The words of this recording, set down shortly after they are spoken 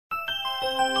Hi,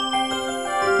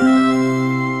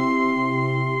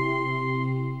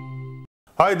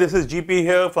 this is GP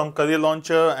here from Career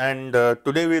Launcher, and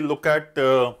today we'll look at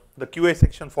the QA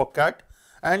section for CAT.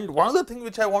 And one of the things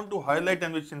which I want to highlight,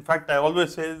 and which in fact I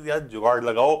always say is, yeah, jugaad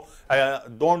lagao.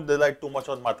 Don't rely too much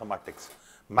on mathematics.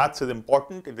 Maths is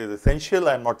important, it is essential.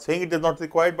 I am not saying it is not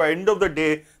required. By end of the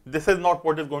day, this is not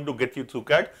what is going to get you through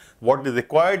CAT. What is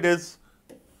required is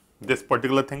this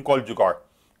particular thing called jugaad.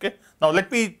 Okay. Now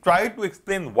let me try to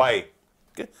explain why.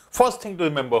 Okay. First thing to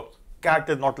remember, CAT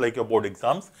is not like your board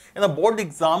exams. In a board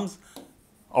exams,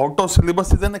 out of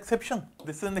syllabus is an exception.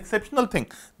 This is an exceptional thing.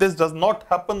 This does not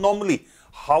happen normally.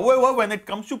 However, when it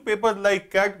comes to papers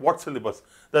like CAT, what syllabus?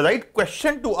 The right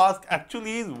question to ask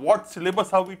actually is, what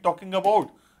syllabus are we talking about?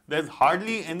 There's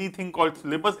hardly anything called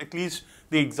syllabus. At least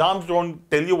the exams don't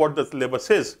tell you what the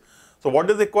syllabus is. So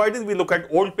what is required is we look at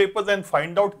old papers and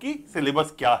find out ki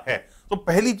syllabus kya hai. So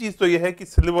पहली चीज तो ये है कि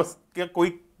syllabus का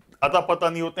कोई अता पता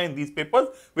नहीं होता in these papers,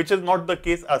 which is not the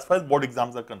case as far as board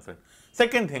exams are concerned.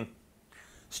 Second thing,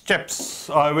 steps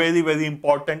are very, very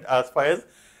important as far as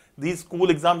these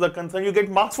school exams are concerned. You get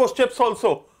marks for steps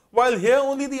also. While here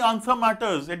only the answer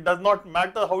matters. It does not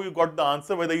matter how you got the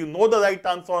answer, whether you know the right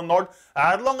answer or not.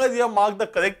 As long as you have marked the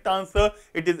correct answer,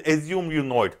 it is assumed you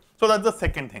know it. So that's the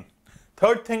second thing.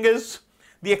 Third thing is,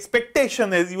 the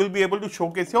expectation is you will be able to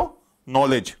showcase your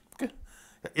knowledge. Okay?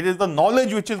 It is the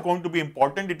knowledge which is going to be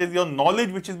important. It is your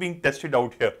knowledge which is being tested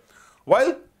out here.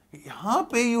 While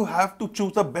यहाँ पे you have to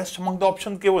choose the best among the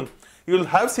options given. You will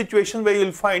have situations where you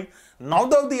will find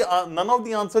none of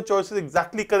the answer choice is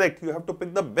exactly correct. You have to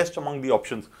pick the best among the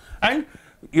options, and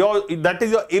that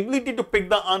is your ability to pick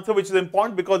the answer which is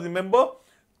important, because remember,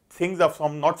 things are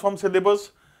not from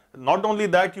syllabus. Not only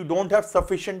that, you don't have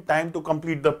sufficient time to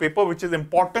complete the paper, which is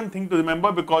important thing to remember,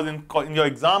 because in your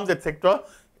exams, etc.,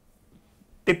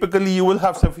 typically you will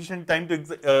have sufficient time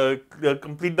to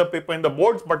complete the paper in the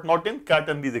boards, but not in CAT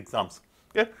and these exams.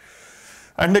 Okay?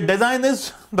 And the design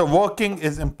is, the working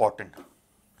is important.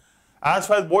 As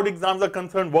far as board exams are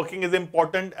concerned, working is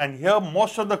important, and here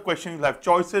most of the questions you have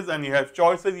choices, and you have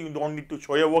choices, you don't need to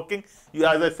show your working.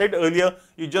 As I said earlier,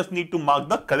 you just need to mark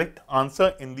the correct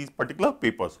answer in these particular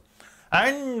papers.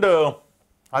 And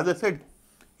as I said,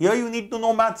 here you need to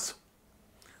know maths.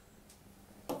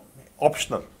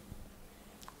 Optional.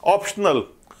 Optional.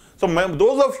 So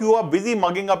those of you who are busy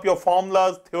mugging up your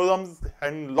formulas, theorems,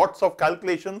 and lots of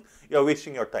calculations, you are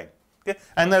wasting your time. Okay?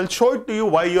 And I'll show it to you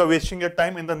why you are wasting your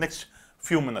time in the next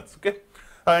few minutes. Okay?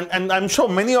 And I'm sure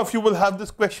many of you will have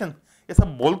this question. ये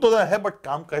सब बोल तो रहा है, but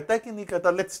काम करता है कि नहीं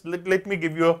करता? Let me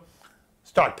give you a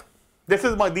start. This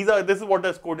is what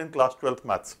I scored in class 12th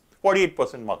maths.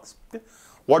 48% marks. Okay?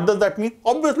 What does that mean?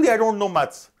 Obviously, I don't know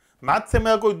maths. Maths से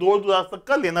मेरा कोई दूर दराज तक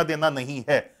का लेना देना नहीं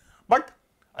है. But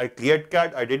I cleared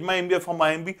CAT. I did my MBA from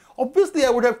IIM-B. Obviously, I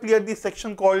would have cleared this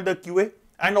section called the QA,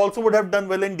 and also would have done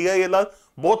well in DILR,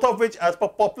 both of which, as per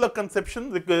popular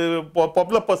perception,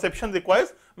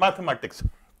 requires mathematics.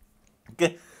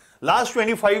 Okay. Last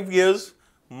 25 years,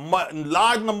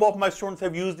 large number of my students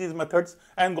have used these methods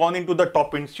and gone into the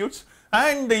top institutes,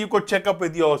 and you could check up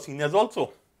with your seniors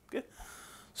also. Okay.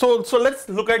 So let's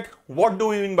look at what do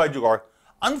we mean by jugaad.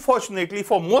 Unfortunately,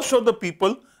 for most of the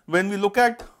people, when we look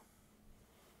at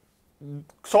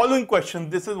solving questions,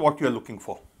 this is what you are looking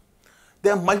for.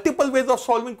 There are multiple ways of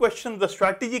solving questions. The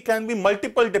strategy can be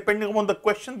multiple depending upon the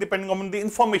question, depending upon the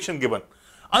information given.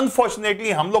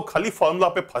 Unfortunately, हम लोग खाली formula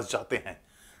पे फंस जाते हैं.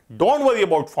 Don't worry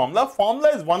about formula. Formula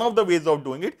is one of the ways of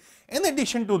doing it. In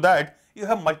addition to that, you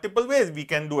have multiple ways. We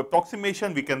can do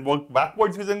approximation. We can work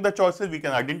backwards using the choices. We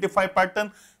can identify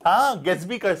pattern. हाँ, guess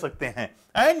भी कर सकते हैं.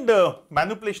 And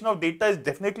manipulation of data is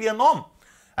definitely a norm.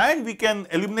 And we can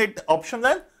eliminate options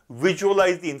and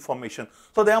visualize the information.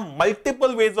 So there are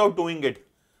multiple ways of doing it.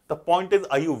 The point is,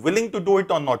 are you willing to do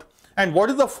it or not? And what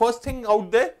is the first thing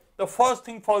out there? The first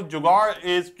thing for jugaad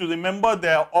is to remember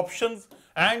there are options,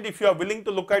 and if you are willing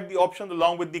to look at the options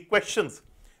along with the questions,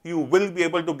 you will be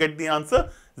able to get the answer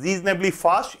reasonably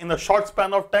fast in a short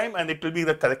span of time, and it will be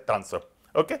the correct answer.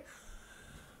 Okay.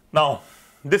 Now,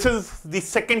 this is the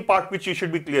second part which you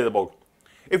should be clear about.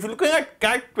 If you're looking at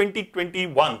CAT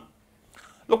 2021,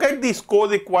 look at the score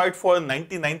required for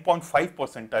 99.5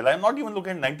 percentile. I am not even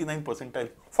looking at 99 percentile.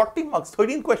 40 marks,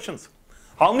 13 questions.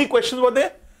 How many questions were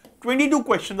there? 22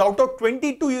 questions. Out of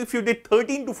 22, if you did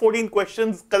 13 to 14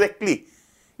 questions correctly,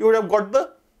 you would have got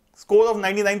the score of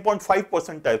 99.5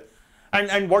 percentile.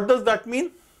 And what does that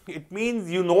mean? It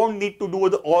means you don't need to do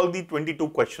all the 22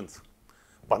 questions.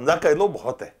 15 kar lo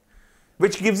bahut hai.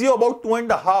 Which gives you about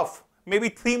 2.5, maybe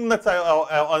 3 minutes,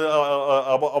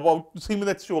 about 3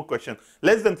 minutes to a question.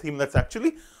 Less than 3 minutes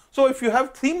actually. So if you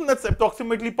have 3 minutes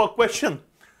approximately per question,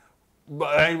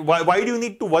 why do you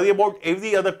need to worry about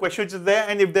every other question which is there?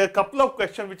 And if there are a couple of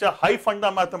questions which are high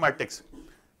funda mathematics,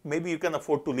 maybe you can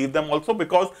afford to leave them also,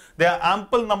 because there are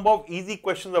ample number of easy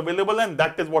questions available, and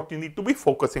that is what you need to be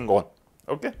focusing on.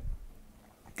 Okay.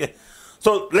 Okay.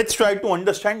 So let's try to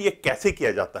understand ये कैसे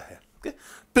किया जाता है. Okay.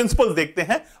 Principles देखते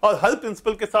हैं और हर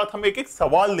principle के साथ हम एक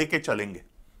सवाल लेके चलेंगे.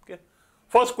 Okay.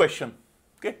 First question.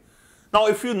 Okay. Now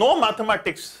if you know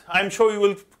mathematics, I am sure you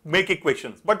will make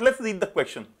equations. But let's read the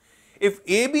question. If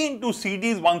AB into CD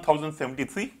is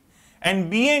 1073 and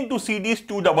BA into CD is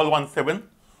 2117,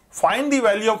 find the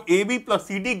value of AB plus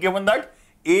CD given that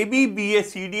AB, BA,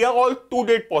 CD are all 2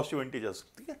 date positive integers.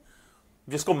 ठीक है?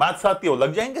 जिसको maths आती है वो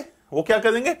लग जाएंगे. वो क्या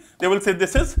करेंगे? They will say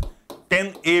this is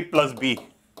 10A plus B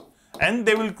and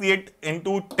they will create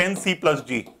into 10C plus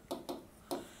G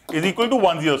is equal to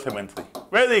 1073.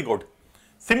 Very good.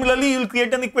 Similarly, you will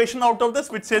create an equation out of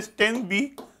this which says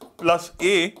 10B plus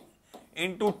A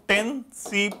into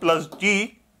 10C plus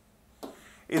G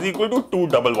is equal to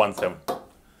 2117.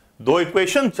 दो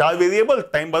equation, 4 variable,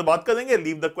 time बर्बाद करेंगे,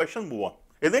 leave the question, move on,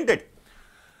 isn't it?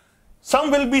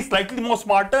 Some will be slightly more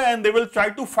smarter and they will try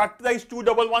to factorize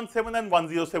 2117 and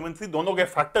 1073. दोनों के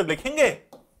factor लिखेंगे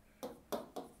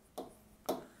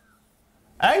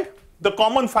and the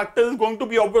common factor is going to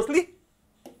be obviously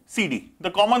CD. The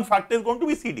common factor is going to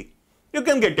be CD. You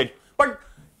can get it. But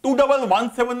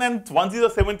 2117 and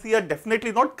 1073 are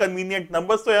definitely not convenient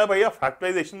numbers. So यार भैया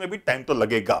factorization में भी time तो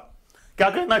लगेगा. क्या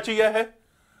करना चाहिए है?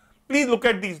 Please look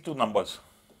at these two numbers.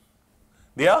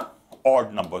 They are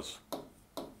odd numbers.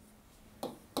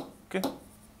 Okay.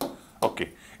 Okay.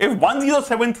 If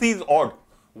 1073 is odd,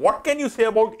 what can you say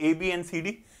about AB and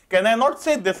CD? Can I not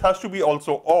say this has to be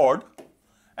also odd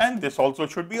and this also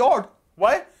should be odd?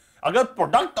 Why? अगर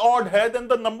product odd है, then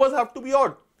the numbers have to be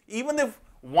odd. Even if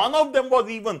one of them was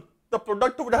even, the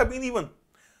product would have been even.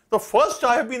 So first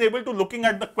I have been able to, looking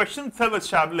at the question itself,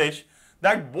 establish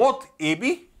that both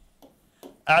AB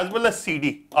as well as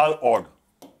CD are odd.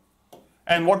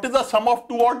 And what is the sum of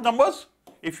two odd numbers?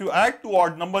 If you add two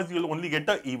odd numbers, you will only get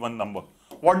an even number.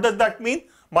 What does that mean?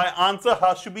 My answer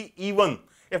has to be even.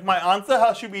 If my answer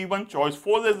has to be even, choice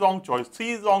 4 is wrong, choice 3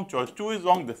 is wrong, choice 2 is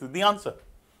wrong, this is the answer.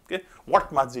 Okay.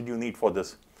 What maths did you need for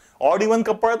this? Odd even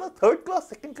ka pada tha, 3rd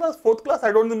class, 2nd class, 4th class,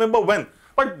 I don't remember when.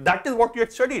 But that is what you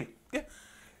had studied. Okay.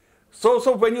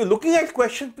 So when you're looking at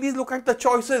question, please look at the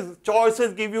choices.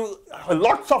 Choices give you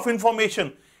lots of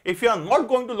information. If you are not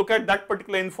going to look at that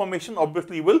particular information,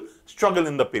 obviously you will struggle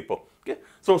in the paper. Okay.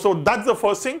 So that's the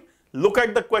first thing. Look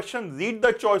at the question, read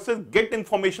the choices, get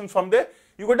information from there.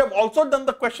 You could have also done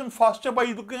the question faster by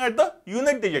looking at the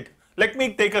unit digit. Let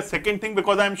me take a second thing,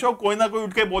 because I am sure koi na koi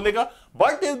utke bolega.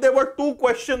 But if there were two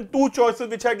questions, two choices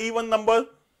which had even number,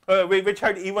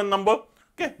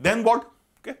 okay, then what?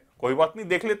 Okay, koi baat nahi,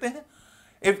 dekh lete hain.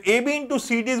 If AB into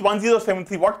CD is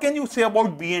 1073, what can you say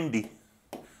about B and D?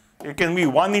 It can be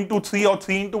 1 into 3 or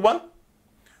 3 into 1.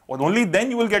 Or only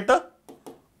then you will get a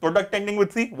product ending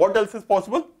with 3. What else is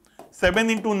possible? 7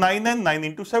 into 9 and 9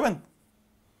 into 7.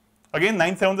 Again,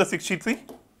 9 7 is 63.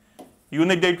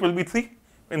 Unit digit will be 3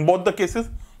 in both the cases.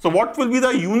 So what will be the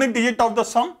unit digit of the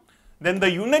sum? Then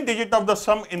the unit digit of the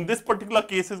sum in this particular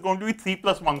case is going to be 3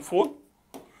 plus 1, 4.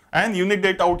 And unit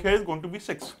digit out here is going to be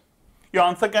 6. Your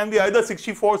answer can be either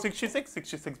 64 or 66.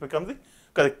 66 becomes the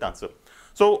correct answer.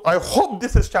 So I hope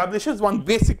this establishes one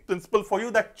basic principle for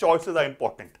you, that choices are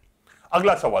important.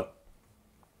 Agla sawal.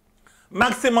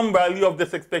 Maximum value of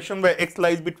this expression where x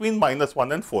lies between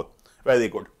 -1 and 4. Very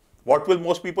good. What will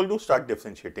most people do? Start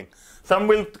differentiating. Some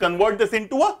will convert this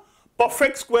into a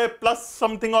perfect square plus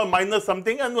something or minus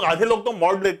something, and आधे लोग तो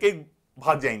mod लेके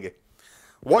भाग जाएंगे.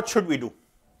 What should we do?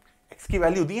 X की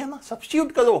value दी है ना,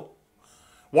 substitute करो.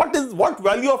 What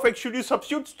value of x should you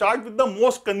substitute? Start with the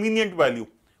most convenient value.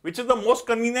 Which is the most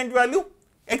convenient value?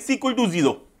 X equal to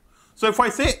 0. So if I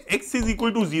say x is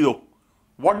equal to 0,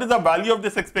 what is the value of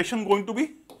this expression going to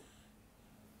be?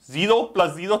 0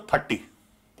 plus 0, 30.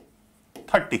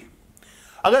 30.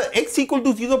 अगर x equal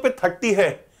to 0 पे 30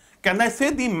 है, can I say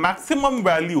the maximum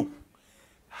value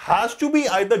has to be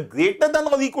either greater than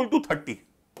or equal to 30?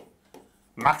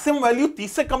 Maximum value 30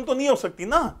 से कम तो नहीं हो सकती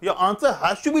ना. Your answer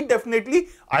has to be definitely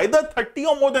either 30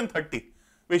 or more than 30,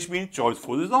 which means choice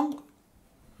 4 is wrong.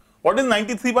 What is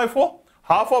 93 by 4?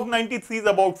 Half of 93 is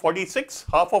about 46.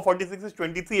 Half of 46 is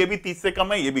 23. ये भी 30 से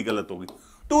कम है, ये भी गलत होगी.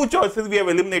 Two choices we have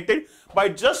eliminated by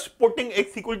just putting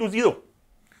x equal to 0.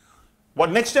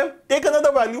 What next step? Take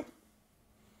another value.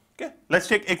 Okay, let's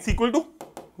take x equal to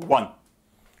 1.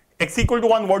 X equal to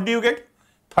 1, what do you get?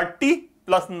 30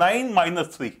 plus 9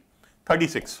 minus 3,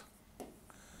 36.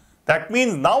 That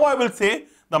means now I will say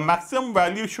the maximum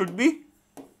value should be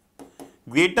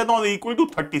greater than or equal to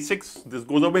 36. This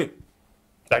goes away.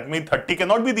 That means 30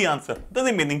 cannot be the answer. The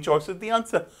remaining choice is the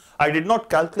answer. I did not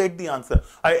calculate the answer.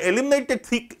 I eliminated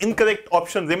 3 incorrect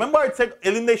options. Remember I said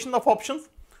elimination of options?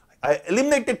 I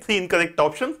eliminated 3 incorrect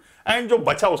options and जो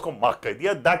बचा उसको mark कर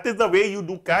दिया. That is the way you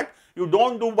do CAT. You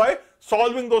don't do by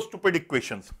solving those stupid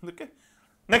equations. Okay.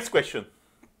 Next question.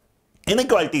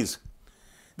 Inequalities.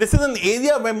 This is an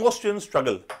area where most students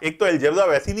struggle. एक तो algebra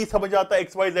वैसे ही नहीं समझ आता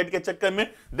x, y, z के चक्कर में.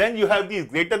 Then you have these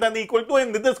greater than equal to,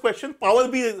 and with this question power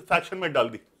भी fraction में डाल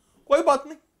दी. कोई बात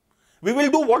नहीं. We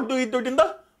will do what we did in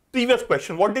the previous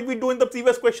question. What did we do in the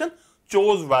previous question?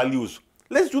 Chose values.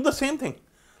 Let's do the same thing.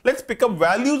 Let's pick up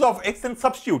values of x and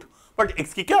substitute. But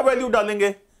x की क्या value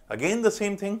डालेंगे? Again the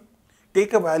same thing.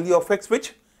 Take a value of x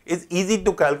which is easy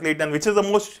to calculate and which is the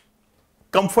most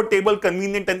comfortable,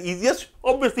 convenient and easiest,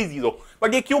 obviously 0.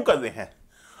 But ये क्यों कर रहे हैं?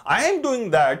 I am doing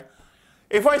that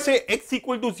if I say x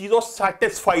equal to 0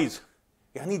 satisfies,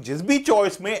 यानी जिस भी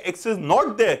choice में x is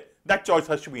not there, that choice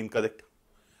has to be incorrect.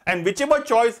 And whichever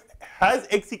choice has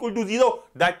x equal to 0,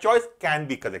 that choice can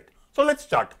be correct. So let's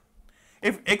start.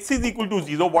 If x is equal to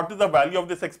 0, what is the value of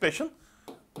this expression?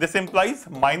 This implies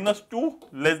minus 2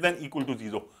 less than equal to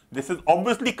 0. This is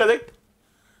obviously correct.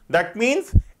 That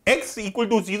means x equal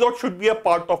to 0 should be a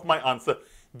part of my answer.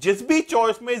 जिस भी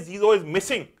choice में 0 is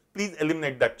missing, please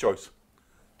eliminate that choice.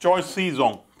 Choice C is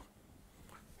wrong.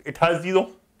 It has 0.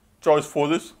 Choice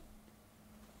 4 is,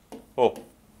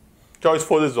 choice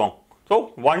 4 is wrong.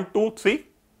 So 1, 2, 3.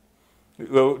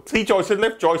 3 choices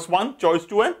left. Choice 1, choice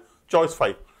 2 and choice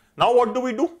 5. Now what do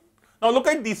we do? Now look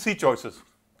at these 3 choices.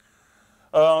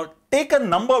 Take a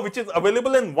number which is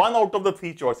available in one out of the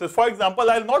 3 choices. For example,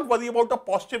 I will not worry about a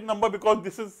positive number because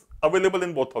this is available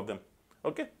in both of them.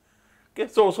 Okay.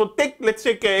 So take, let's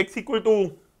take x equal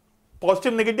to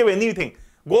positive, negative, anything.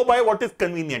 Go by what is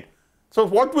convenient. So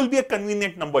what will be a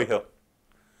convenient number here?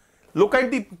 Look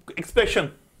at the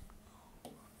expression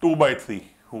 2 by 3,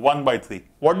 1 by 3.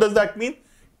 What does that mean?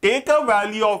 Take a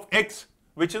value of x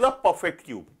which is a perfect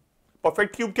cube.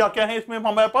 Perfect cube क्या क्या है इसमें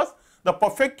हमारे पास? The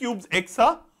perfect cubes x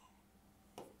are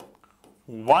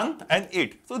 1 and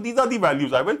 8. So these are the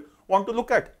values I will want to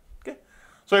look at. Okay.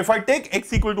 So if I take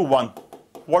x equal to 1,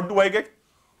 what do I get?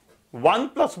 1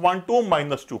 plus 1, 2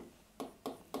 minus 2.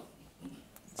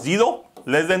 0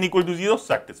 less than equal to 0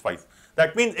 satisfies.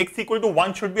 That means x equal to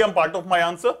 1 should be a part of my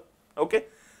answer. Okay.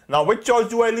 Now which choice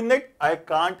do I eliminate? I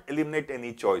can't eliminate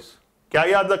any choice. क्या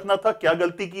याद रखना था? क्या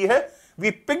गलती की है?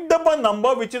 We picked up a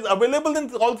number which is available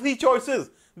in all 3 choices.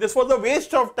 This was a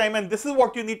waste of time and this is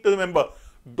what you need to remember.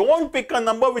 Don't pick a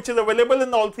number which is available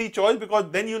in all 3 choices because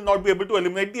then you will not be able to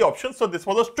eliminate the options. So this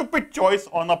was a stupid choice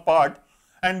on our part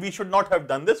and we should not have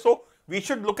done this. So we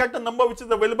should look at a number which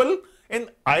is available in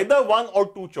either 1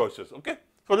 or 2 choices. Okay.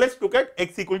 So let's look at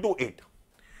x equal to 8.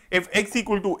 If x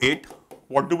equal to 8,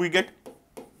 what do we get?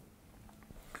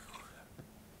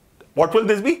 What will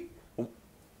this be?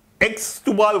 X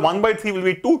to power 1 by 3 will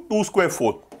be 2, 2 square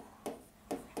 4.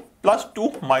 Plus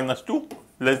 2 minus 2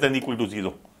 less than equal to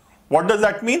 0. What does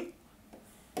that mean?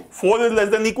 4 is less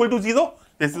than equal to 0.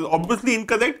 This is obviously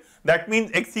incorrect. That means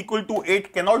x equal to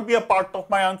 8 cannot be a part of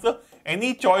my answer.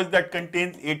 Any choice that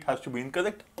contains 8 has to be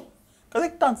incorrect.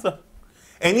 Correct answer.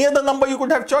 Any other number you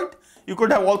could have checked? You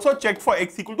could have also checked for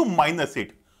x equal to minus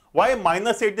 8. Why?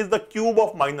 Minus 8 is the cube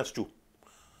of minus 2.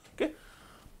 Okay.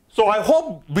 So I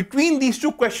hope between these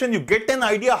 2 questions you get an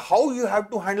idea how you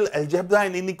have to handle algebra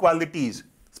and inequalities,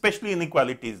 especially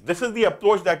inequalities. This is the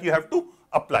approach that you have to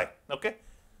apply. Okay.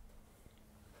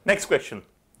 Next question.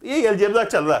 ये algebra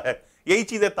चल रहा है, यही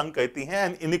चीजें तंग करती हैं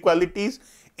and inequalities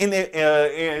in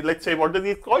let's say what is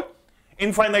it called?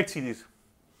 Infinite series.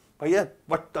 भैया,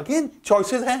 but again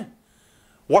choices हैं.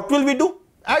 What will we do?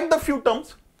 Add the few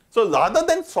terms. So rather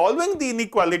than solving the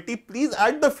inequality, please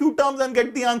add the few terms and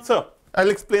get the answer. I'll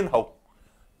explain how.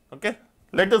 Okay.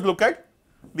 Let us look at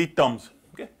the terms.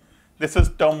 Okay. This is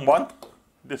term 1.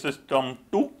 This is term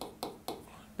 2.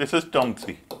 This is term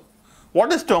 3.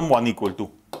 What is term 1 equal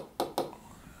to?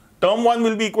 Term 1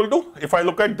 will be equal to, if I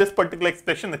look at this particular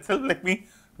expression itself, let me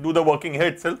do the working here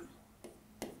itself.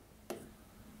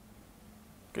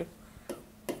 Okay.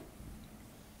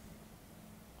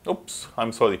 Oops,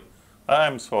 I'm sorry.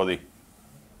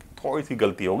 थोड़ी सी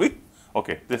गलती होगी.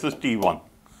 Okay, this is T1.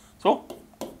 So,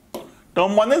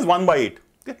 term 1 is 1 by 8.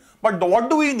 Okay. But what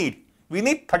do we need? We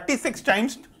need 36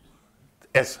 times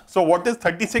S. So, what is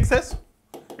 36S?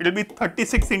 It will be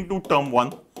 36 into term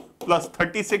 1 plus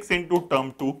 36 into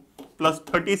term 2 plus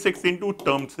 36 into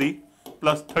term 3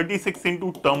 plus 36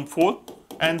 into term 4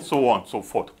 and so on so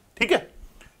forth. ठीक है?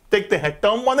 देखते हैं.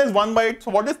 Term 1 is 1 by 8.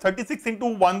 So, what is 36 into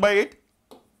 1 by 8?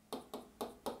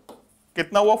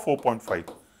 कितना हुआ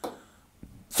 4.5.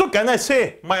 So can I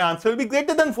say my answer will be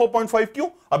greater than 4.5? क्यों?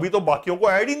 अभी तो बाकियों को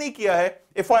ऐड ही नहीं किया है.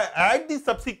 If I add the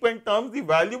subsequent terms, the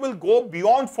value will go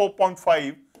beyond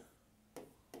 4.5.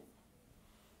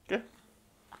 Okay.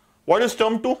 What is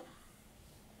term 2?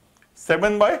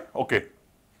 7 by, okay.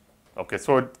 Okay,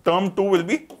 so term 2 will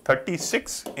be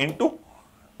 36 into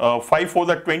 5 for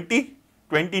the 20,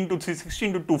 20 into 360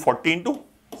 into 240 into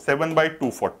 7 by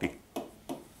 240.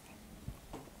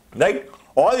 Right?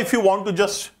 Or if you want to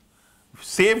just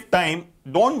save time,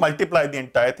 don't multiply the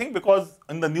entire thing, because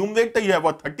in the numerator you have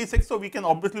a 36, so we can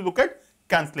obviously look at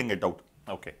cancelling it out.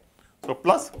 Okay. So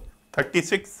plus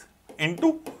 36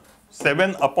 into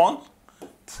 7 upon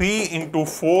 3 into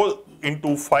 4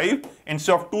 into 5,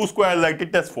 instead of 2 square, I'll write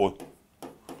it as 4.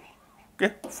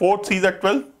 Okay, 4 3s are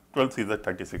 12, 12 3s are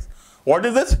 36. What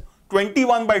is this?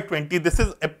 21 by 20. This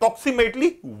is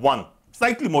approximately 1,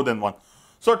 slightly more than 1.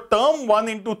 So term 1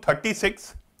 into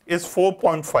 36 is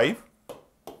 4.5.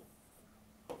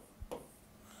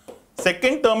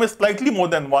 Second term is slightly more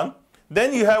than 1.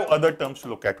 Then you have other terms to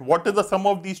look at. What is the sum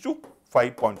of these two?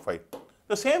 5.5.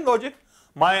 The same logic.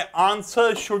 My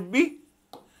answer should be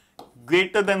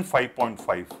greater than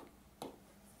 5.5.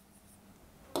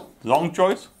 Wrong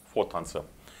choice. Fourth answer.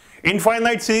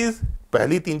 Infinite series.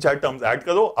 पहली 3-4 terms add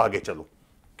करो, आगे चलो.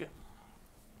 Okay.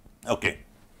 Okay.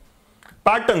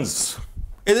 Patterns.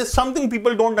 It is something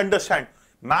people don't understand.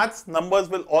 Maths numbers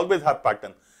will always have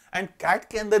pattern. And CAT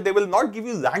के अंदर they will not give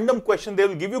you random question. They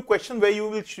will give you question where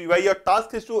your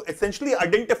task is to essentially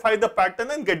identify the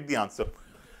pattern and get the answer.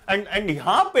 And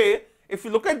यहाँ पे, if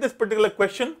you look at this particular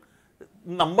question,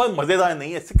 number मजेदार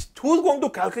नहीं है. Who's going to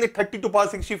calculate 30 to power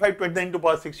 65, 29 to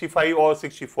power 65 or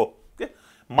 64? Okay.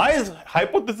 My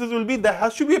hypothesis will be there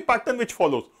has to be a pattern which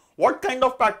follows. What kind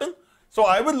of pattern? So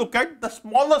I will look at the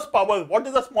smallest power. What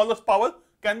is the smallest power?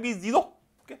 Can be 0.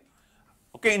 Okay.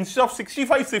 Okay. Instead of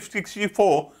 65,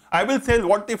 64, I will say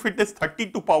what if it is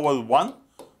 30 to power 1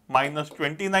 minus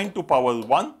 29 to power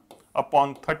 1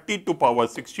 upon 30 to power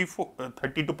 64.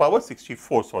 30 to power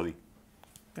 64. Sorry.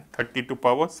 30 to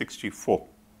power 64.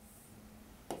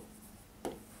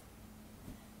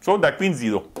 So that means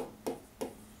 0.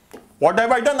 What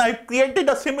have I done? I created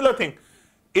a similar thing.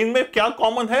 इनमें क्या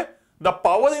common है? The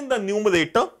power in the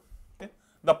numerator, okay,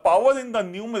 the power in the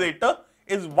numerator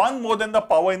is 1 more than the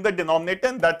power in the denominator,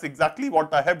 and that's exactly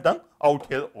what I have done out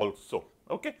here also.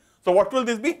 Okay. So what will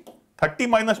this be? 30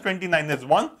 minus 29 is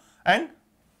 1, and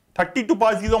 30 to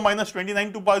power 0 minus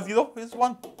 29 to power 0 is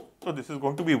 1. So this is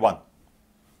going to be 1.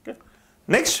 Okay.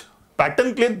 Next,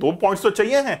 pattern के लिए 2 points तो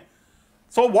चाहिए हैं.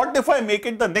 So what if I make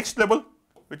it the next level,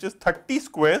 which is 30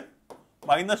 square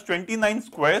minus 29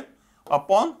 square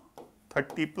upon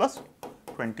 30 plus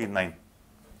 29.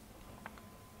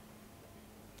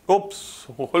 Oops,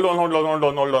 hold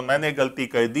on. मैंने गलती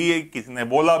कर दी है, किसी ने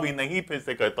बोला भी नहीं, फिर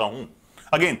से करता हूं.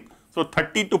 Again, so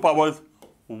 30 to power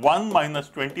 1 minus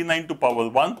 29 to power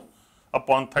 1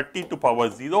 upon 30 to power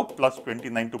 0 plus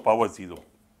 29 to power 0.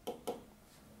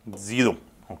 0.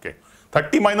 Okay.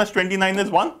 30 minus 29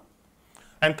 is 1.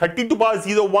 And 30 to power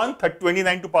 0, 1.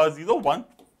 29 to power 0, 1,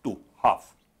 2.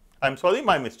 Half. I'm sorry,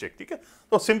 my mistake. ठीक है.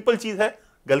 तो सिंपल चीज है,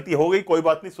 गलती हो गई, कोई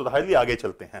बात नहीं, सुधार ली, आगे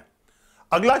चलते हैं.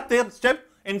 अगला step,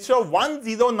 instead of 1,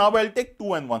 0, now I'll take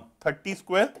 2 and 1. 30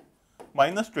 square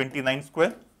minus 29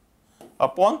 square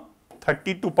upon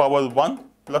 30 to power 1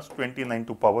 plus 29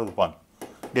 to power 1.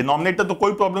 Denominator तो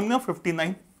कोई problem नहीं,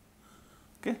 59.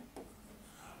 Okay.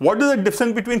 What is the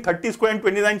difference between 30 square and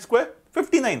 29 square?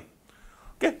 59.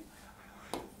 Okay.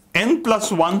 N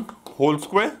plus 1 whole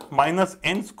square minus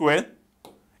n square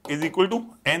is equal to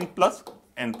n plus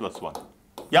 1.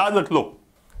 याद रख लो.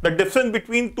 The difference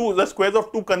between the squares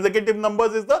of two consecutive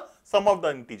numbers is the sum of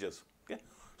the integers. Okay.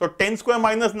 So 10 square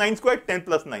minus 9 square, 10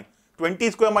 plus 9.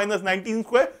 20 square minus 19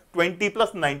 square, 20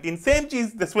 plus 19. Same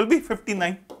cheese. This will be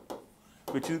 59,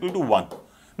 which is equal to 1.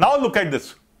 Now look at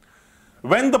this.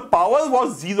 When the power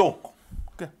was 0,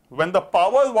 okay, when the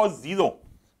power was 0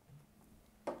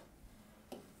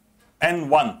 and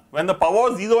 1, when the power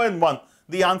was 0 and 1,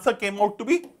 the answer came out to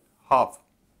be half,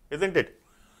 isn't it?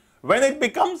 When it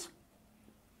becomes,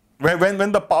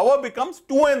 when the power becomes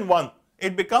 2 and 1,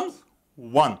 it becomes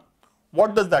 1.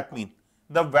 What does that mean?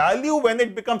 The value when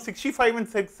it becomes 65 and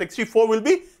 64 will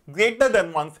be greater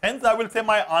than 1. Hence, I will say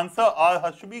my answer R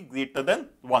has to be greater than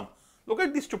 1. Look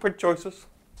at these stupid choices.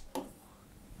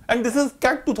 And this is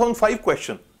CAT 2005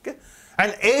 question. Okay?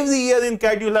 And every year in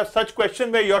CAT you will have such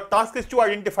question where your task is to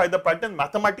identify the pattern.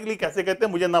 Mathematically कैसे कहते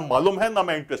हैं मुझे ना मालूम है ना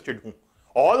मैं interested हूँ.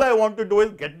 All I want to do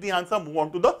is get the answer, move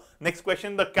on to the next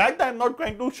question. The CAT I am not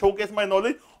trying to showcase my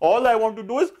knowledge. All I want to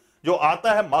do is जो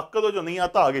आता है mark करो, जो नहीं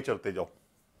आता आगे चलते जाओ.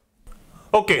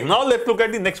 Okay, now let's look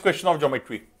at the next question of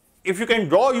geometry. If you can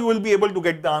draw, you will be able to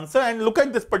get the answer. And look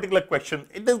at this particular question.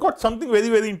 It has got something very,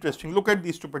 very interesting. Look at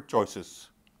these stupid choices.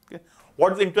 Okay.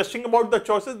 What is interesting about the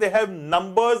choices? They have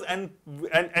numbers and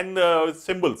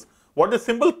symbols. What is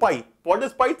symbol? Pi. What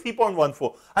is pi?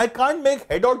 3.14. I can't make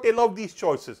head or tail of these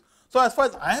choices. So as far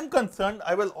as I am concerned,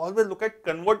 I will always look at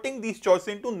converting these choices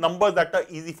into numbers that are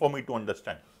easy for me to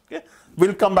understand. Okay.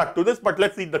 We'll come back to this, but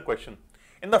let's read the question.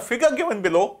 In the figure given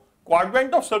below,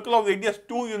 quadrant of circle of radius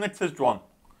 2 units is drawn.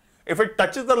 If it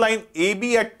touches the line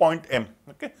AB at point M,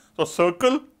 okay. So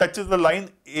circle touches the line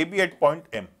AB at point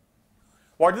M.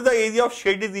 What is the area of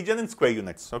shaded region in square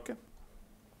units? Okay.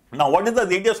 Now what is the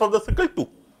radius of the circle? 2.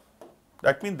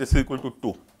 That means this is equal to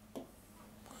 2.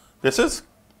 This is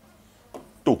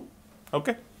 2.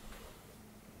 Okay.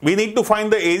 We need to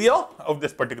find the area of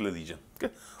this particular region.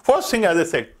 Okay. First thing, as I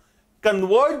said,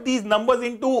 convert these numbers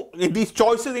into these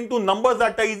choices into numbers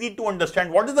that are easy to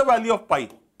understand. What is the value of pi?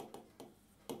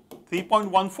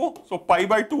 3.14. So pi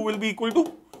by 2 will be equal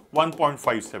to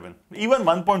 1.57. Even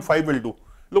 1.5 will do.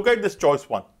 Look at this choice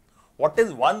 1. What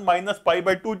is 1 minus pi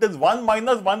by 2? It is 1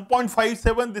 minus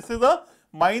 1.57. This is a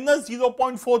minus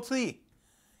 0.43.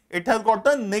 It has got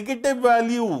a negative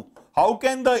value. How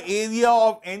can the area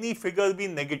of any figure be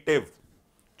negative?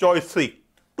 Choice 3.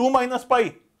 2 minus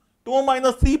pi. 2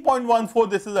 minus 3.14.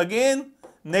 This is again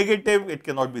negative. It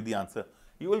cannot be the answer.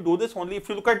 You will do this only if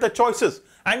you look at the choices.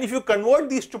 And if you convert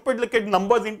these stupid looking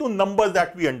numbers into numbers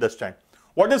that we understand.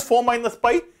 What is 4 minus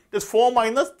pi? It is 4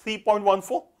 minus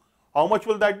 3.14. How much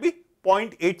will that be?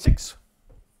 0.86.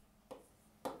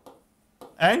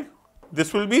 And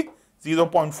this will be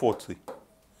 0.43.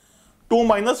 2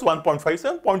 minus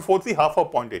 1.57, 0.43, half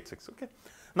of 0.86. Okay.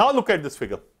 Now look at this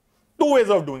figure. Two ways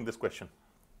of doing this question.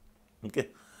 Okay.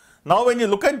 Now when you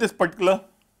look at this particular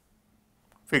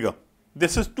figure,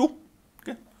 this is 2.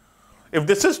 Okay. If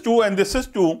this is 2 and this is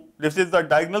 2, this is the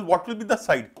diagonal, what will be the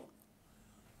side?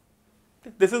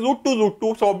 Okay. This is root 2, root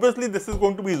 2. So obviously this is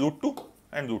going to be root 2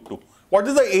 and root 2. What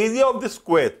is the area of this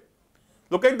square?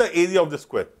 Look at the area of the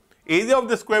square. Area of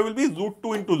the square will be root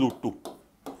 2 into root 2,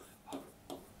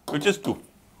 which is 2.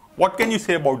 What can you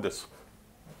say about this?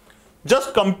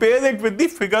 Just compare it with the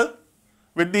figure,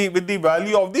 with the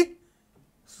value of the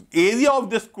area of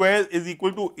this square is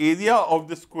equal to area of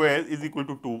the square is equal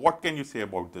to 2. What can you say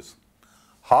about this?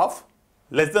 Half,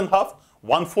 less than half,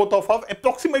 1/4 of half.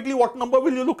 Approximately what number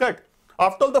will you look at?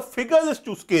 After all, the figure is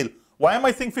to scale. Why am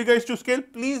I saying figure is to scale?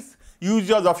 Please use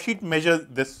your rough sheet, measure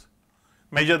this.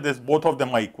 Measure this, both of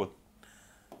them are equal.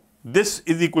 This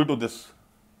is equal to this.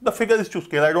 The figure is to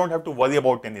scale. I don't have to worry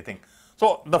about anything.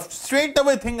 So the straight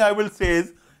away thing I will say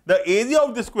is the area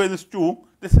of this square is 2.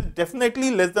 This is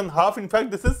definitely less than half. In fact,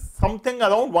 this is something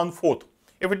around 1/4.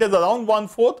 If it is around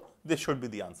 1/4, this should be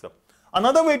the answer.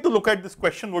 Another way to look at this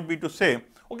question would be to say,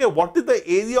 okay, what is the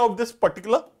area of this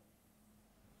particular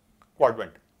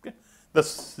quadrant? Okay. The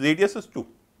radius is 2,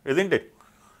 isn't it?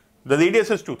 The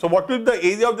radius is 2. So what will be the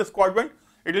area of this quadrant?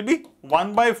 It will be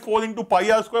 1 by 4 into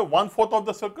pi r square, 1/4 of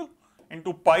the circle,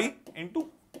 into pi into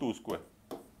 2 square.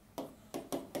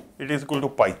 It is equal to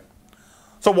pi.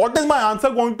 So what is my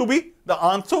answer going to be? The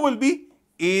answer will be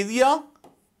area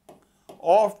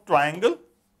of triangle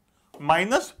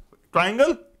minus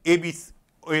triangle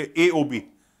AOB.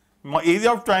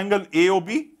 Area of triangle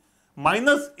AOB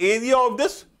minus area of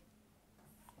this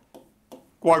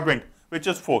quadrant, which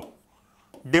is 4,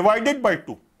 divided by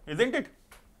 2, isn't it?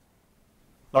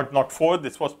 Not 4,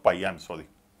 this was pi, I am sorry.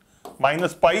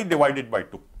 Minus pi divided by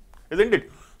 2, isn't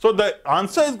it? So the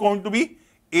answer is going to be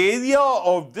area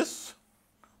of this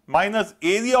minus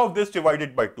area of this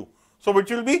divided by 2. So which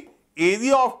will be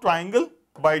area of triangle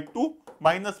by 2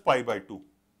 minus pi by 2.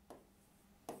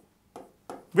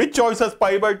 Which choice has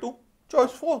pi by 2?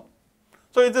 Choice 4.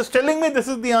 So it is telling me this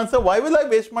is the answer. Why will I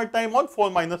waste my time on 4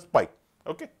 minus pi?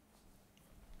 Okay.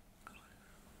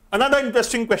 Another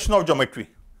interesting question of geometry,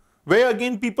 where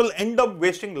again people end up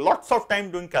wasting lots of time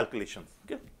doing calculations.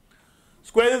 Okay.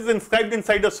 Square is inscribed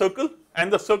inside a circle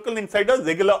and the circle inside a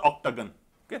regular octagon.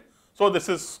 Okay. So this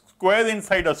is square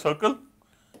inside a circle,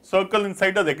 circle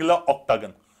inside a regular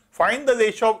octagon. Find the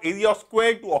ratio of area of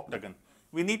square to octagon.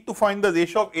 We need to find the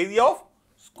ratio of area of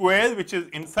square which is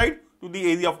inside to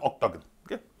the area of octagon.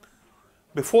 Okay.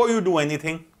 Before you do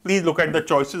anything, please look at the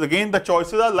choices. Again, the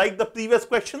choices are like the previous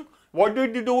question. What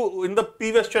did you do in the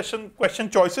previous question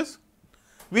choices?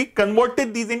 We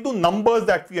converted these into numbers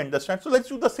that we understand. So let's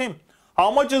do the same. How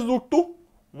much is root 2?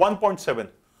 1.7.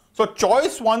 So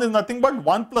choice 1 is nothing but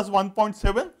 1 plus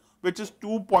 1.7, which is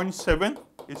 2.7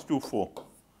 is 24.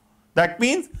 That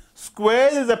means square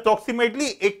is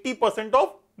approximately 80%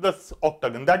 of the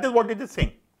octagon. That is what it is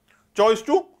saying. Choice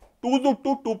 2, 2 root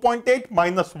 2, 2.8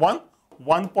 minus 1,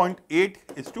 1.8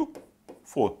 is to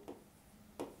 4.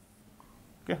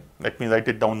 Okay, let me write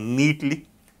it down neatly.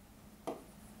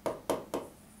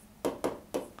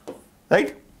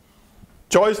 Right?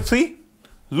 Choice 3,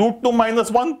 root 2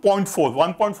 minus 1,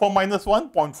 0.4. 1.4 minus 1,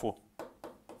 0.4.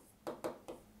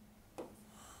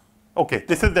 Okay,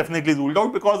 this is definitely ruled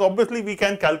out because obviously we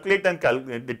can calculate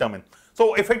and determine.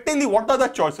 So effectively, what are the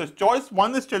choices? Choice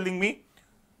 1 is telling me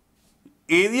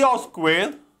area of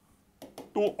square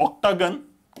to octagon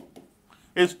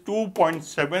is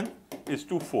 2.7 is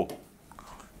to 4.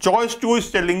 Choice 2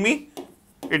 is telling me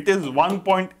it is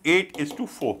 1.8 is to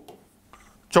 4.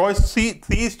 Choice 3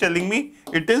 is telling me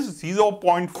it is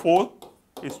 0.4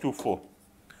 is to 4.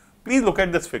 Please look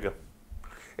at this figure.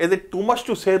 Is it too much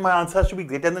to say my answer has to be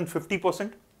greater than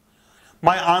 50%?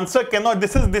 My answer cannot,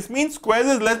 this means square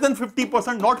is less than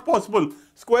 50%, not possible.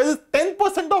 Square is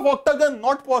 10% of octagon,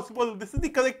 not possible. This is the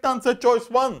correct answer, choice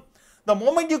 1. The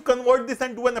moment you convert this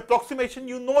and do an approximation,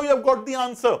 you know you have got the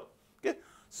answer. Okay?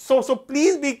 So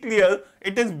please be clear,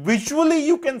 it is visually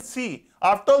you can see,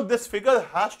 after all, this figure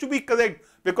has to be correct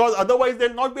because otherwise they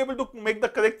will not be able to make the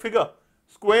correct figure.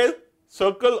 Square,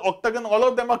 circle, octagon, all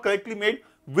of them are correctly made.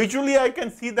 Visually I can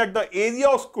see that the area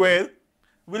of square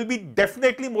will be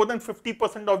definitely more than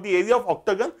 50% of the area of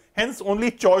octagon, hence only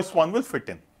choice 1 will fit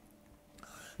in.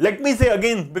 Let me say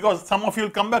again, because some of you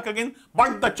will come back again,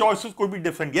 but the choices could be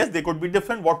different. Yes, they could be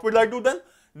different. What will I do then?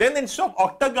 Then instead of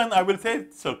octagon, I will say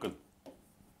circle.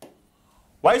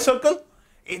 Why circle?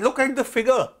 Look at the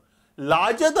figure.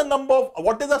 Larger the number of,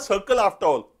 what is a circle after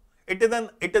all? It is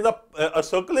a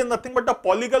circle is nothing but a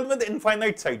polygon with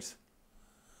infinite sides.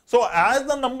 So as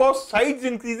the number of sides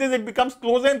increases, it becomes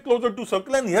closer and closer to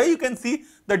circle, and here you can see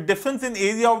the difference in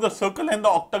area of the circle and the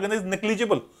octagon is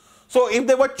negligible. So if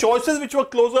there were choices which were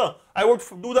closer, I would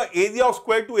do the area of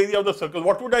square to area of the circle.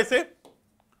 What would I say?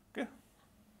 Okay,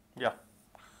 yeah,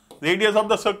 radius of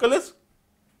the circle is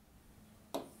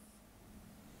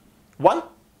 1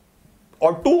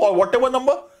 or 2 or whatever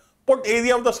number. Put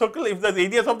area of the circle. If the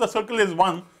radius of the circle is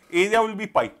 1, area will be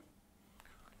pi.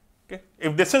 Okay,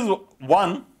 if this is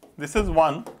 1, this is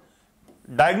 1,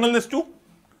 diagonal is 2,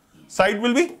 side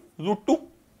will be root 2.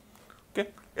 Okay,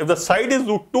 if the side is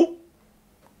root 2,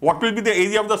 what will be the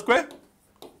area of the square?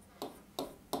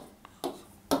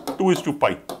 2 is to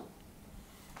pi.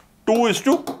 2 is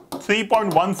to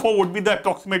 3.14 would be the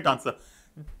approximate answer.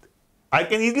 I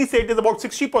can easily say it is about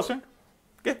 60%.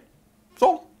 Okay,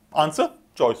 so answer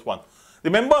choice 1.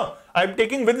 Remember, I am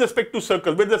taking with respect to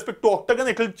circle. With respect to octagon,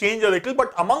 it will change a little,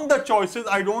 but among the choices,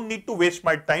 I don't need to waste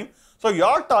my time. So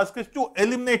your task is to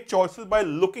eliminate choices by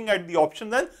looking at the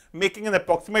options and making an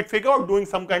approximate figure or doing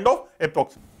some kind of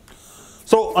approximate.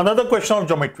 So another question of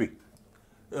geometry.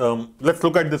 Let's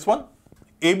look at this one.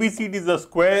 ABCD is a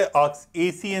square, arcs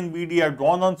AC and BD are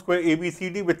drawn on square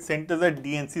ABCD with centers at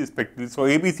D and C respectively. So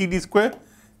ABCD square,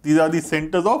 these are the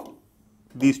centers of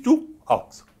these two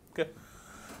arcs. Okay.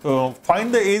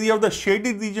 Find the area of the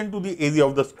shaded region to the area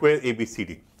of the square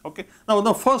ABCD. Okay. Now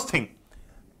the first thing,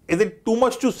 is it too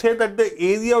much to say that the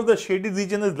area of the shaded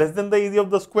region is less than the area of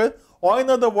the square? Or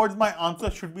in other words, my answer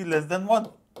should be less than 1.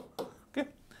 Okay.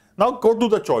 Now go to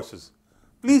the choices.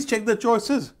 Please check the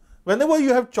choices. Whenever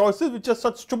you have choices which are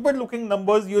such stupid looking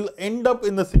numbers, you will end up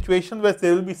in a situation where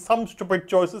there will be some stupid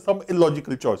choices, some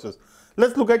illogical choices.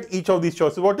 Let's look at each of these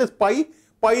choices. What is pi?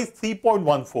 Pi is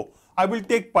 3.14. I will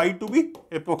take pi to be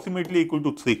approximately equal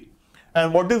to 3.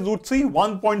 And what is root 3?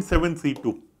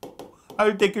 1.732. I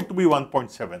will take it to be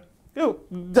 1.7.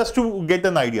 Just to get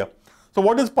an idea. So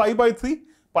what is pi by 3?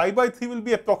 Pi by 3 will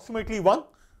be approximately 1.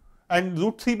 And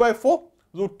root 3 by 4?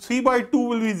 Root 3 by 2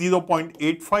 will be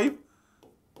 0.85.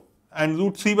 And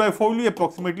root 3 by 4 will be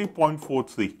approximately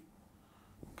 0.43.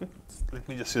 Okay, let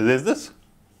me just erase this.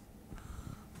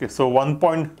 Okay, so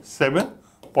 1.7,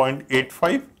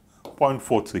 0.85,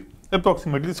 0.43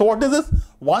 approximately. So what is this?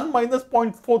 1 minus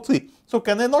 0.43. So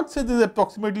can I not say this is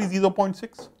approximately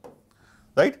 0.6?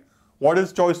 Right? What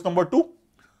is choice number 2?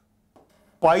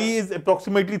 Pi is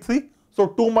approximately 3. So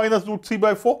 2 minus root 3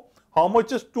 by 4. How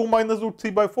much is 2 minus root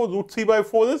 3 by 4? Root 3 by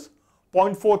 4 is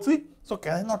 0.43. So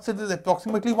can I not say this is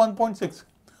approximately 1.6?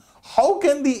 How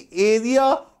can the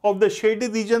area of the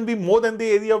shaded region be more than the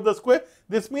area of the square?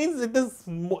 This means it is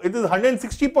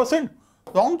 160%.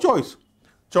 Wrong choice.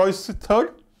 Choice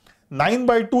third. 9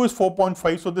 by 2 is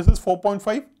 4.5. So this is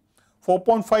 4.5.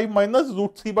 4.5 minus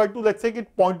root 3 by 2. Let's take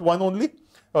it 0.1 only.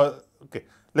 Okay.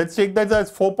 Let's take that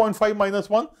as 4.5 minus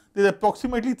 1. This is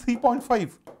approximately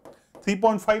 3.5.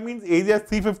 3.5 means area is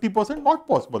 350%. Not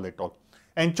possible at all.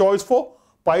 And choice 4.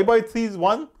 Pi by 3 is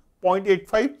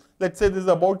 1.85. Let's say this is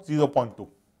about 0.2.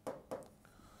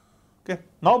 Okay.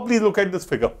 Now please look at this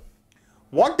figure.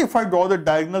 What if I draw the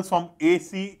diagonals from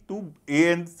AC to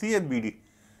A and C and BD?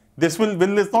 This will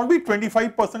this not be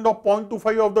 25% or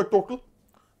 0.25 of the total?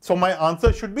 So my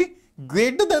answer should be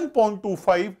greater than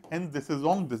 0.25, hence this is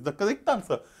wrong, this is the correct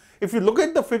answer. If you look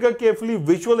at the figure carefully,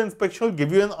 visual inspection will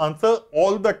give you an answer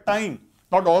all the time.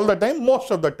 Not all the time,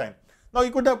 most of the time. Now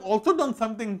you could have also done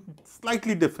something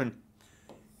slightly different.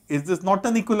 Is this not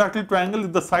an equilateral triangle?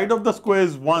 If the side of the square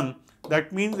is 1,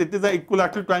 that means it is an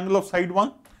equilateral triangle of side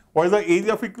 1. What is the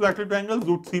area of equilateral triangle?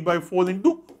 Root 3 by 4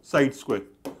 into side square.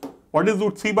 What is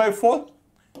root 3 by 4?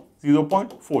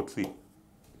 0.43.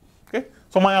 Okay.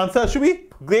 So my answer should be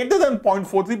greater than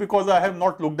 0.43 because I have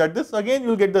not looked at this. Again, you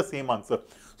will get the same answer.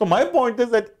 So my point is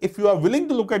that if you are willing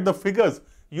to look at the figures,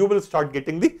 you will start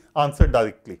getting the answer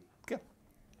directly. Okay.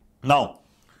 Now,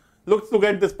 let's look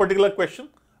at this particular question.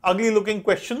 Ugly looking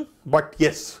question, but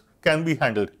yes, can be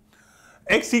handled.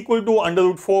 X equal to under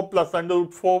root 4 plus under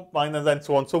root 4 minus and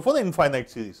so on so forth, infinite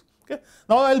series. Okay.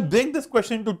 Now I'll break this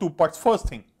question into two parts. First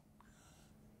thing,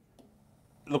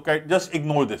 look at, just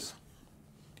ignore this.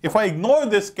 If I ignore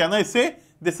this, can I say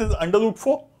this is under root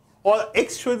 4? Or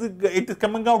x shows it is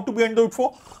coming out to be under root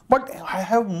 4? But I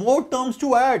have more terms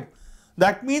to add.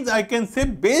 That means I can say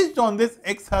based on this,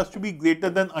 x has to be greater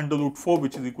than under root 4,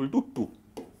 which is equal to 2.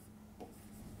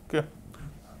 Okay.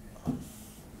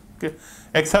 Okay.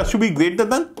 X has to be greater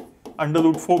than under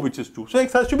root 4, which is 2. So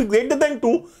x has to be greater than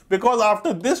 2 because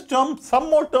after this term, some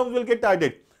more terms will get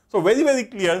added. So very, very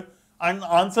clear, and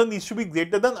answer needs to be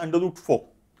greater than under root 4.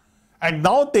 And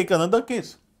now take another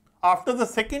case. After the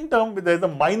second term, there is a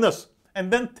minus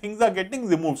and then things are getting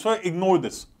removed. So ignore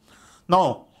this.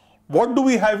 Now, what do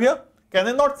we have here? Can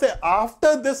I not say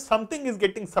after this something is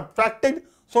getting subtracted?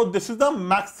 So this is the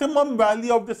maximum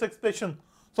value of this expression.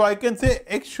 So I can say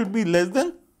x should be less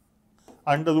than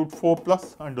under root 4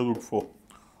 plus under root 4.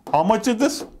 How much is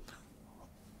this?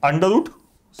 Under root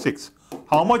 6.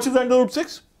 How much is under root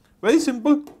 6? Very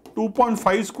simple.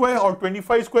 2.5 square or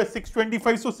 25 square,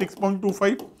 625, so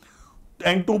 6.25.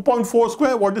 And 2.4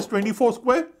 square, what is 24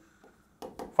 square?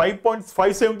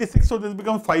 5.576, so this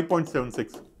becomes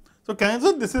 5.76. So can I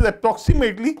say this is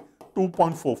approximately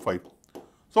 2.45.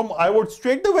 So I would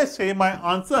straight away say my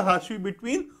answer has to be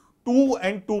between 2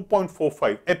 and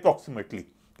 2.45 approximately.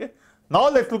 Okay. Now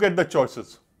let's look at the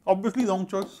choices. Obviously wrong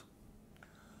choice.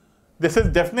 This is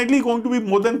definitely going to be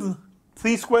more than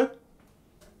 3 square.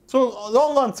 So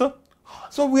wrong answer.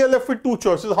 So we are left with two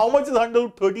choices. How much is under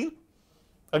root 13?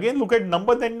 Again, look at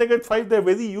numbers ending at 5. They are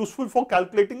very useful for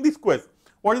calculating the squares.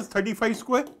 What is 35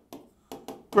 square?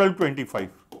 1225.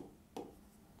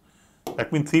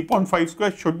 That means 3.5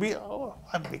 square should be, oh,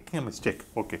 I'm making a mistake.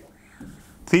 Okay.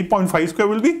 3.5 square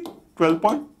will be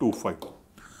 12.25.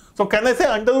 So can I say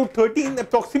under root 13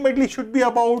 approximately should be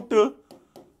about 3.6,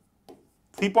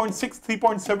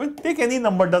 3.7? Take any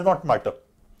number, does not matter.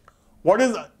 What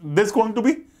is this going to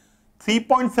be?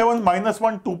 3.7 minus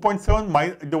 1,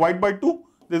 2.7 divide by 2.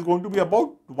 This is going to be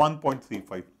about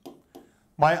 1.35.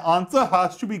 My answer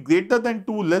has to be greater than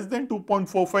 2, less than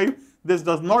 2.45. This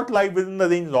does not lie within the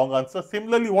range, wrong answer.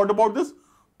 Similarly, what about this?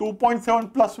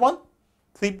 2.7 plus 1?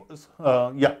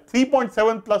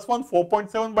 3.7 plus 1,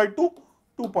 4.7 by 2,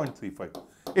 2.35.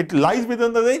 It lies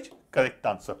within the range, correct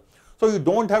answer. So you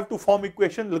don't have to form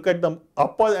equation, look at the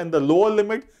upper and the lower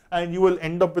limit and you will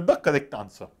end up with the correct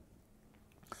answer.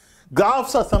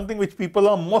 Graphs are something which people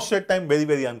are most of the time very,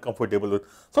 very uncomfortable with.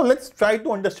 So let's try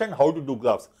to understand how to do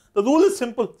graphs. The rule is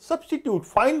simple, substitute,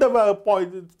 find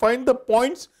the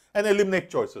points and eliminate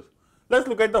choices. Let's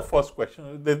look at the first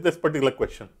question, this particular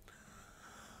question.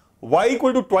 Y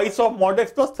equal to twice of mod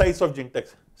x plus thrice of gent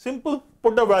x. Simple,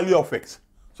 put the value of x.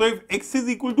 So if x is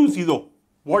equal to 0,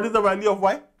 what is the value of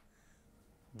y?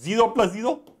 0 plus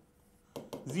 0?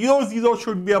 0, 0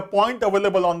 should be a point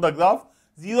available on the graph.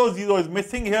 0, 0 is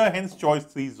missing here, hence choice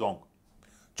 3 is wrong.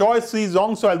 Choice 3 is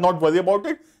wrong, so I will not worry about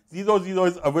it. 0, 0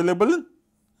 is available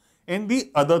in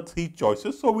the other 3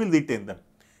 choices, so we will retain them.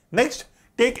 Next,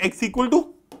 take x equal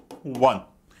to 1.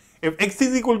 If x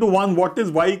is equal to 1, what is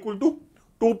y equal to?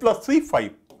 2 plus 3,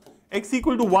 5. X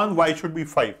equal to 1, y should be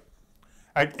 5.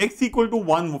 At x equal to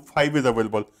 1, 5 is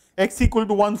available. X equal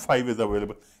to 1, 5 is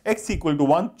available. X equal to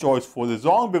 1, choice 4 is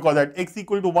wrong because at x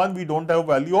equal to 1, we don't have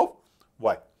value of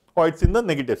y. Or it's in the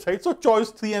negative side. So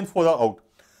choice 3 and 4 are out.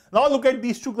 Now look at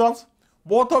these two graphs.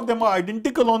 Both of them are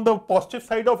identical on the positive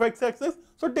side of x-axis.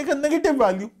 So take a negative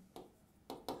value.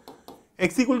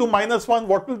 X equal to minus 1,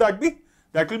 what will that be?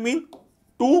 That will mean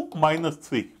 2 minus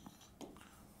 3.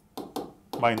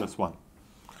 Minus 1.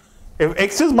 If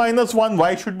x is minus 1,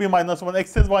 y should be minus 1.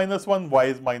 X is minus 1, y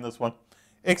is minus 1.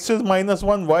 X is minus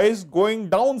 1, y is going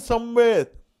down somewhere.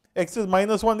 x is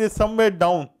minus 1 is somewhere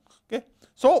down. Okay.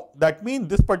 So that means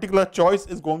this particular choice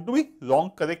is going to be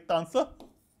wrong. Correct answer,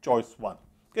 choice 1.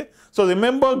 Okay. So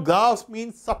remember, graphs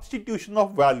means substitution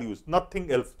of values,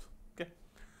 nothing else. Okay.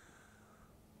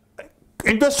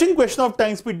 Interesting question of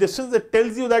time, speed, distance. It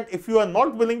tells you that if you are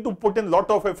not willing to put in lot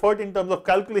of effort in terms of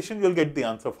calculation, you will get the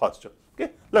answer faster.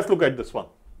 Okay. Let's look at this one.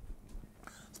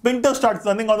 Sprinter starts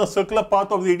running on a circular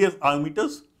path of radius r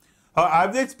meters. Her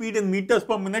average speed in meters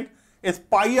per minute is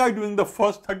pi r during the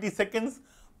first 30 seconds,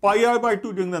 pi r by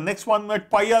 2 during the next 1 minute,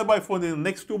 pi r by 4 during the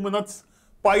next 2 minutes,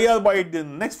 pi r by 8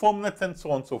 during the next 4 minutes, and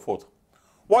so on and so forth.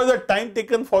 What is the time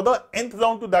taken for the nth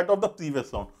round to that of the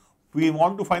previous round? We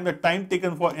want to find the time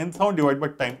taken for nth round divided by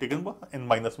time taken for n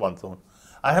minus 1 round.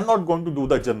 I am not going to do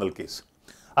the general case.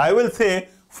 I will say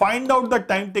find out the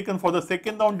time taken for the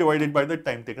second round divided by the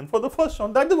time taken for the first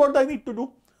round. That is what I need to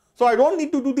do. So I don't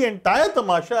need to do the entire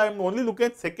tamasha. I am only looking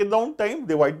at second round time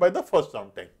divided by the first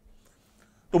round time.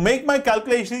 To make my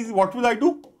calculations, what will I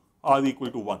do? R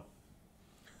equal to 1.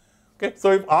 Okay.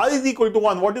 So if r is equal to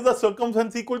 1, what is the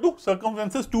circumference equal to?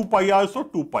 Circumference is 2 pi r, so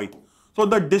 2 pi. So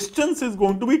the distance is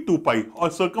going to be 2 pi, or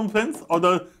circumference or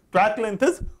the track length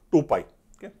is 2 pi.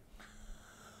 Okay.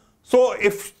 So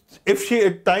if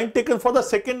time taken for the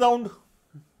second round,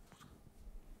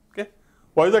 okay,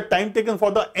 what is the time taken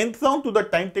for the nth round to the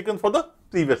time taken for the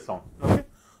previous round? Okay.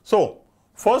 So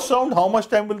first round, how much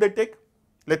time will they take?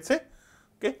 Let's say,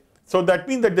 okay. So that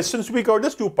means the distance to be covered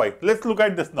is 2 pi. Let's look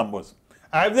at these numbers.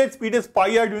 Average speed is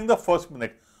pi r during the first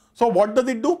minute. So what does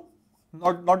it do?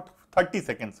 Not 30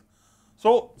 seconds.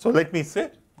 So let me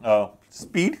say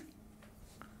speed,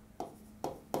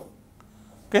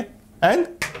 okay,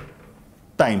 and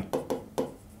time.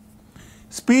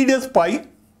 Speed is pi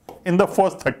in the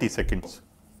first 30 seconds.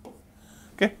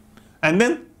 Okay, and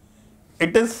then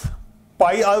it is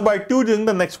pi r by 2 during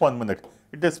the next 1 minute.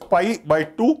 It is pi by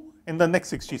 2 in the next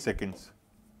 60 seconds.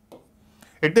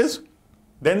 It is,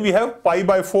 then we have pi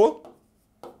by 4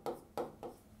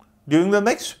 during the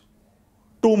next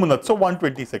 2 minutes, so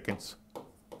 120 seconds.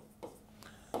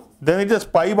 Then it is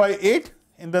pi by 8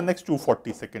 in the next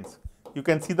 240 seconds. You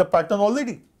can see the pattern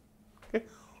already. Okay.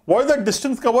 What is the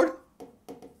distance covered?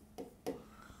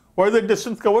 What is the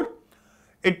distance covered?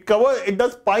 It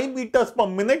does pi meters per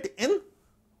minute in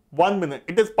 1 minute.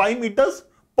 It is pi meters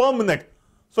per minute.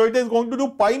 So it is going to do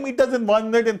pi meters in 1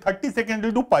 minute. In 30 seconds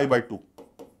it will do pi by 2.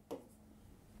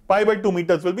 Pi by 2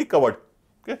 meters will be covered.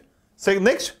 Okay. So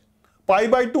next, pi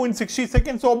by 2 in 60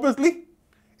 seconds. So obviously,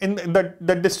 in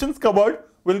the distance covered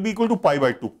will be equal to pi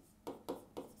by 2.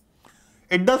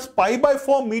 It does pi by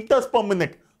 4 meters per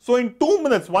minute. So in 2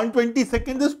 minutes, 120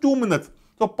 seconds is 2 minutes.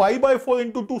 So pi by 4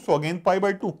 into 2, so again pi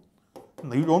by 2.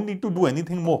 You don't need to do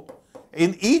anything more.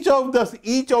 In each of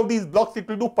these blocks, it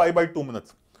will do pi by 2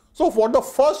 minutes. So for the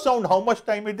first round, how much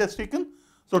time it has taken?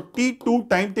 So T2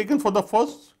 time taken for the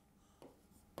first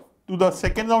to the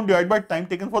second round divided by time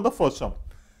taken for the first round.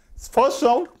 First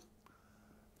round,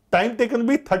 time taken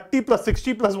will be 30 plus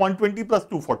 60 plus 120 plus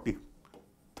 240.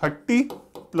 30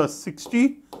 plus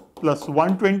 60 plus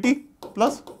 120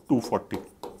 plus 240.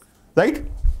 Right?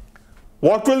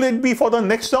 What will it be for the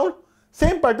next round?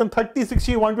 Same pattern, 30,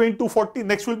 60, 120, 240.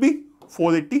 Next will be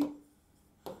 480.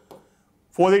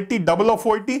 480, double of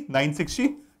 480,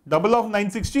 960. Double of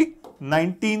 960,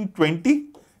 1920.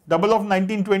 Double of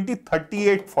 1920,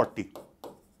 3840.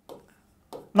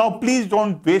 Now, please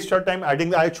don't waste your time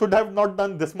adding. I should have not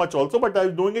done this much also, but I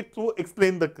am doing it to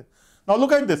explain the. Now,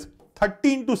 look at this.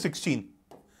 30 into 16.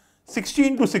 60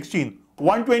 into 16.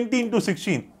 120 into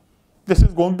 16. This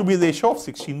is going to be the ratio of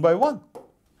 16 by 1. So,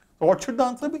 what should the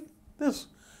answer be? This.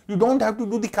 You don't have to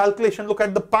do the calculation. Look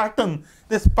at the pattern.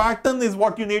 This pattern is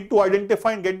what you need to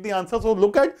identify and get the answer. So,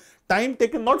 look at time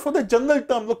taken, not for the general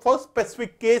term. Look for a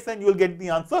specific case and you will get the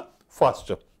answer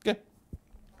faster. Okay.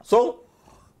 So,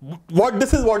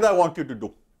 this is what I want you to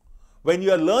do. When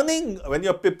you are learning, when you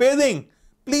are preparing,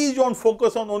 please don't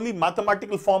focus on only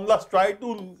mathematical formulas. Try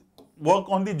to work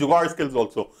on the jugaad skills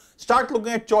also. Start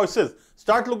looking at choices.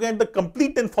 Start looking at the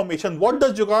complete information. What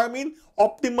does jugaad mean?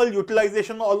 Optimal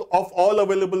utilization of all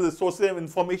available resources of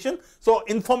information. So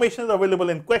information is available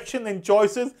in question and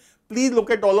choices. Please look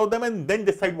at all of them and then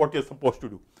decide what you're supposed to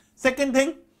do. Second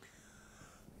thing,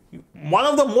 one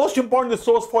of the most important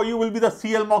resource for you will be the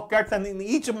CL mock cats, and in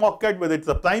each mock cat, whether it's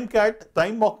a prime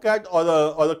mock cat or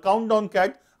the countdown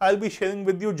cat, I'll be sharing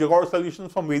with you jugaad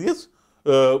solutions from various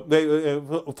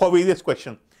for various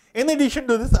questions. In addition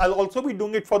to this, I'll also be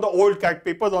doing it for the old CAT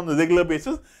papers on a regular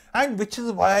basis, and which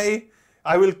is why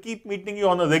I will keep meeting you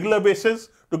on a regular basis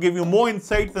to give you more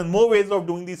insights and more ways of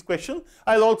doing these questions.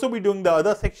 I'll also be doing the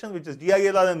other section, which is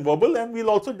DILR and verbal, and we'll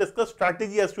also discuss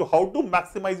strategy as to how to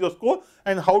maximize your score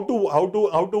and how to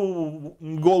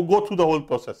go through the whole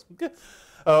process. Okay.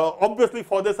 Obviously,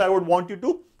 for this, I would want you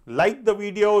to like the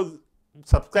videos,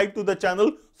 subscribe to the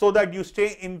channel so that you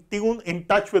stay in tune, in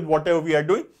touch with whatever we are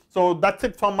doing. So that's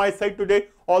it from my side today.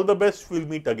 All the best. We'll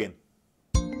meet again.